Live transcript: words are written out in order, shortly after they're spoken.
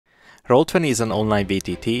Roll20 is an online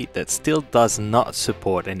VTT that still does not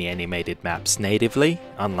support any animated maps natively,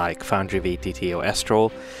 unlike Foundry VTT or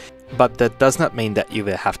Astral, but that does not mean that you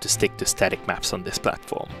will have to stick to static maps on this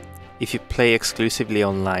platform. If you play exclusively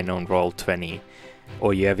online on Roll20,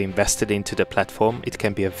 or you have invested into the platform, it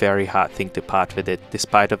can be a very hard thing to part with it,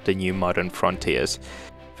 despite of the new modern frontiers.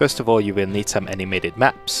 First of all, you will need some animated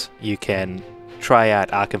maps. You can try out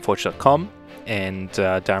Arkenforge.com and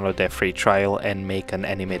download their free trial and make an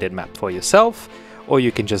animated map for yourself, or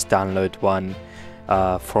you can just download one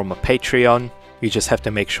from a Patreon. You just have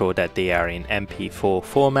to make sure that they are in MP4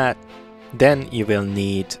 format. Then you will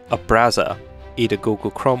need a browser. Either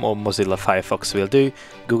Google Chrome or Mozilla Firefox will do.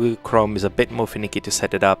 Google Chrome is a bit more finicky to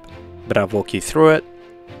set it up, but I'll walk you through it.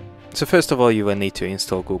 So first of all, you will need to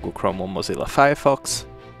install Google Chrome or Mozilla Firefox,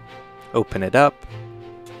 open it up,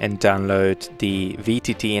 and download the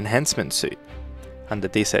VTT enhancement suite under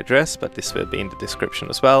this address, but this will be in the description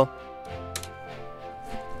as well.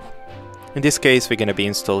 In this case, we're going to be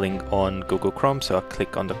installing on Google Chrome, so I'll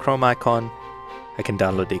click on the Chrome icon. I can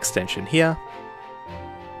download the extension here.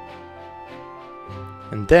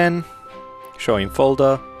 And then, show in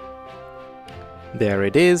folder, there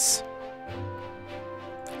it is.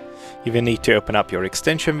 You will need to open up your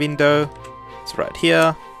extension window, it's right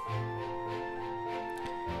here.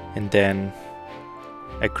 And then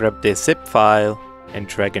I grab this zip file and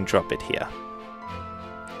drag and drop it here.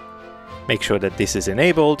 Make sure that this is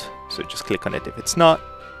enabled, so just click on it if it's not,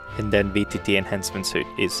 and then VTT Enhancement Suite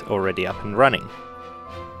is already up and running.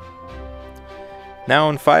 Now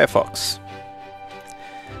on Firefox.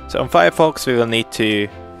 So on Firefox we will need to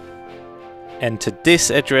enter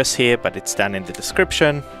this address here, but it's down in the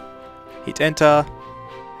description. Hit enter,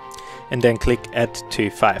 and then click Add to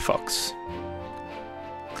Firefox.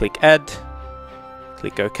 Click Add,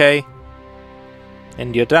 click OK,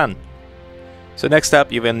 and you're done. So next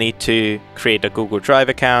up you will need to create a Google Drive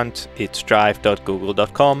account. It's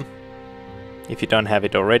drive.google.com if you don't have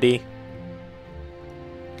it already.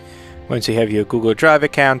 Once you have your Google Drive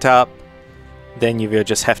account up, then you will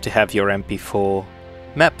just have to have your MP4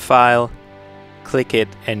 map file, click it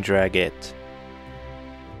and drag it.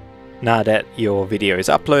 Now that your video is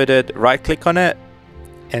uploaded, right click on it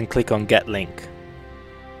and click on Get Link.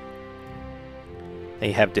 Then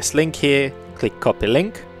you have this link here, click Copy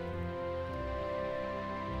Link.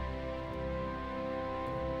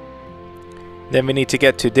 Then we need to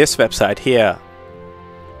get to this website here,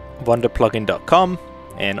 wonderplugin.com,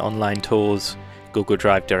 and Online Tools, Google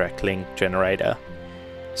Drive Direct Link Generator.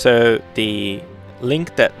 So the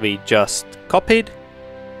link that we just copied,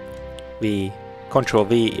 we Ctrl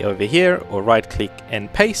V over here, or right click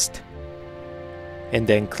and paste, and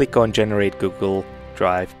then click on Generate Google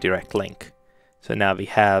Drive Direct Link. So now we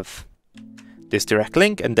have this direct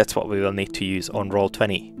link, and that's what we will need to use on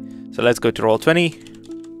Roll20. So let's go to Roll20.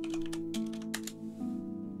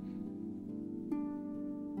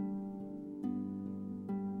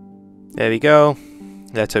 There we go.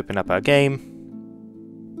 Let's open up our game.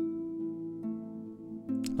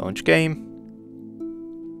 Launch game.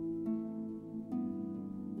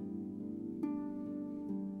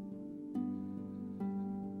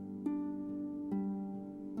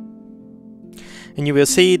 And you will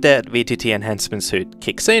see that VTT Enhancement Suite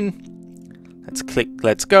kicks in. Let's click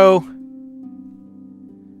Let's Go.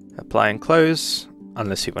 Apply and close,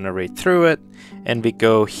 unless you want to read through it. And we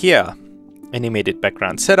go here. Animated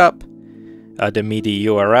background setup. The MIDI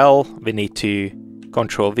URL, we need to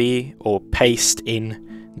Ctrl V or paste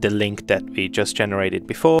in the link that we just generated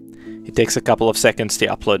before. It takes a couple of seconds to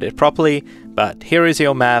upload it properly, but here is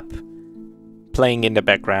your map playing in the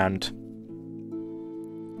background,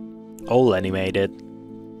 all animated.